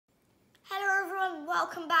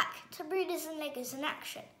welcome back to Breeders and Leggers in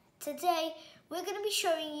Action. Today we're going to be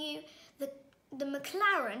showing you the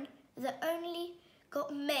McLaren that only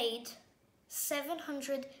got made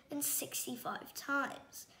 765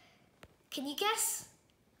 times. Can you guess?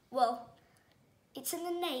 Well, it's in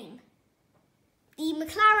the name. The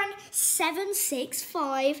McLaren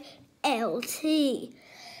 765 LT.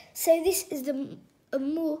 So this is a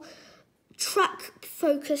more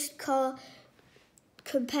track-focused car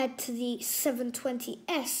compared to the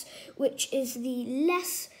 720S, which is the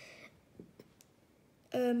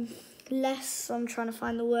the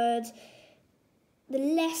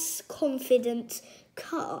less confident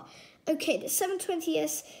car. Okay, the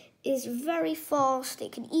 720S is very fast.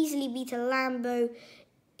 It can easily beat a Lambo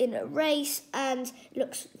in a race and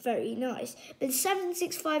looks very nice. But the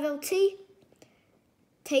 765 LT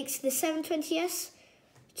takes the 720S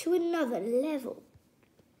to another level.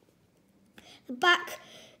 The back,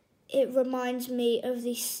 it reminds me of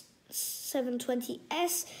the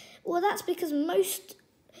 720S. Well, that's because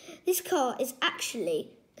this car is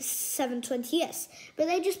actually a 720S, but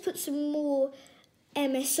they just put some more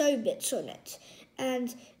MSO bits on it.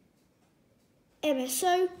 And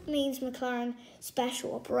MSO means McLaren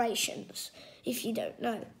Special Operations, if you don't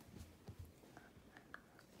know.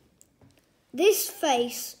 This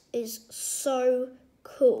face is so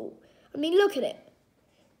cool. I mean, look at it.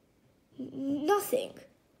 Nothing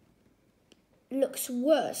looks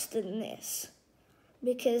worse than this,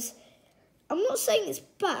 because I'm not saying it's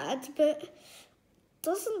bad, but it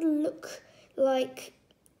doesn't look like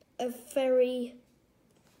a very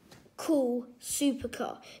cool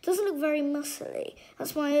supercar. It doesn't look very muscly.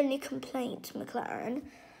 That's my only complaint, McLaren.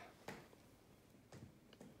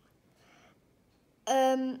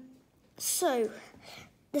 So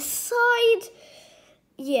the side,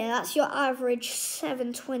 yeah, that's your average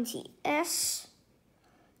 720S.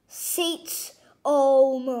 Seats,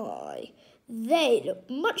 oh my, they look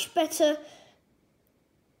much better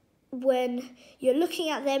when you're looking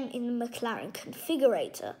at them in the McLaren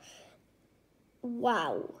configurator.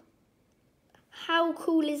 Wow. How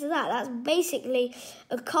cool is that? That's basically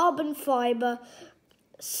a carbon fibre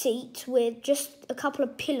seat with just a couple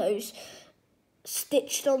of pillows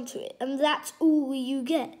stitched onto it, and that's all you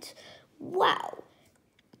get. Wow.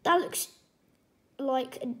 That looks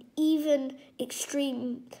like an even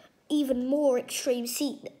more extreme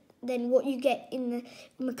seat than what you get in the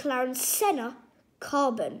McLaren Senna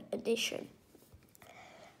Carbon Edition.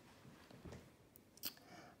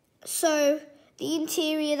 So the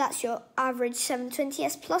interior, that's your average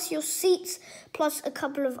 720S, plus your seats, plus a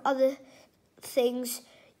couple of other things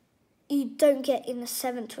you don't get in the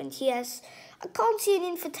 720S. I can't see an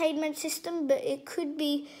infotainment system, but it could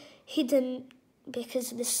be hidden because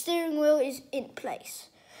the steering wheel is in place.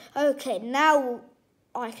 Okay, now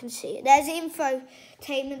I can see it. There's an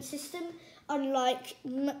infotainment system, unlike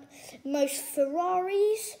most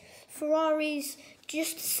Ferraris. Ferraris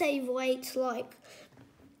just save weight, like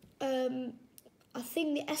I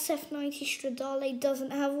think the SF90 Stradale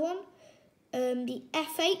doesn't have one. The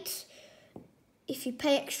F8, if you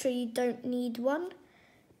pay extra, you don't need one.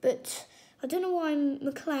 But I don't know why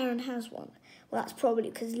McLaren has one. Well, that's probably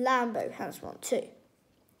because Lambo has one too.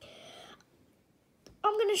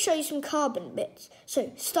 I'm going to show you some carbon bits.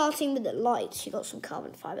 So, starting with the lights, you've got some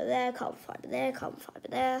carbon fibre there, carbon fibre there, carbon fibre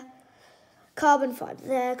there, carbon fibre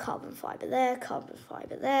there, carbon fibre there, carbon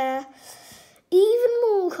fibre there, even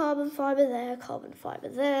more carbon fibre there, carbon fibre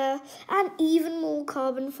there, and even more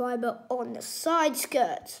carbon fibre on the side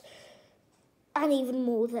skirts, and even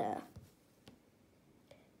more there.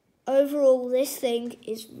 Overall, this thing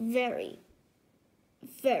is very,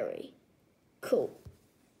 very cool.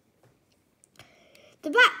 The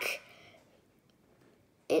back,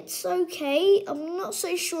 it's okay. I'm not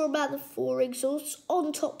so sure about the 4 exhausts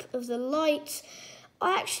on top of the lights.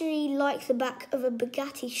 I actually like the back of a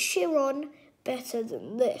Bugatti Chiron better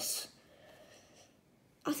than this.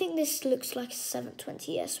 I think this looks like a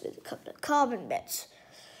 720S with a couple of carbon bits.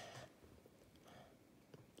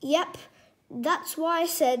 Yep, that's why I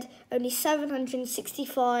said only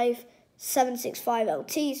 765 765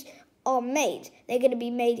 LTs are made. They're going to be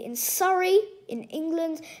made in Surrey, in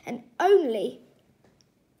England, and only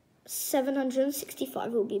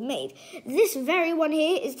 765 will be made. This very one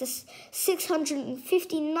here is the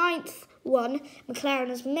 659th one McLaren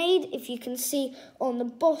has made, if you can see on the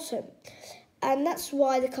bottom. And that's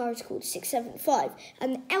why the car is called 675.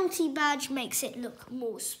 And the LT badge makes it look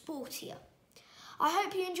more sportier. I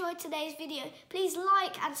hope you enjoyed today's video. Please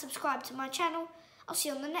like and subscribe to my channel. I'll see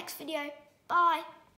you on the next video. Bye.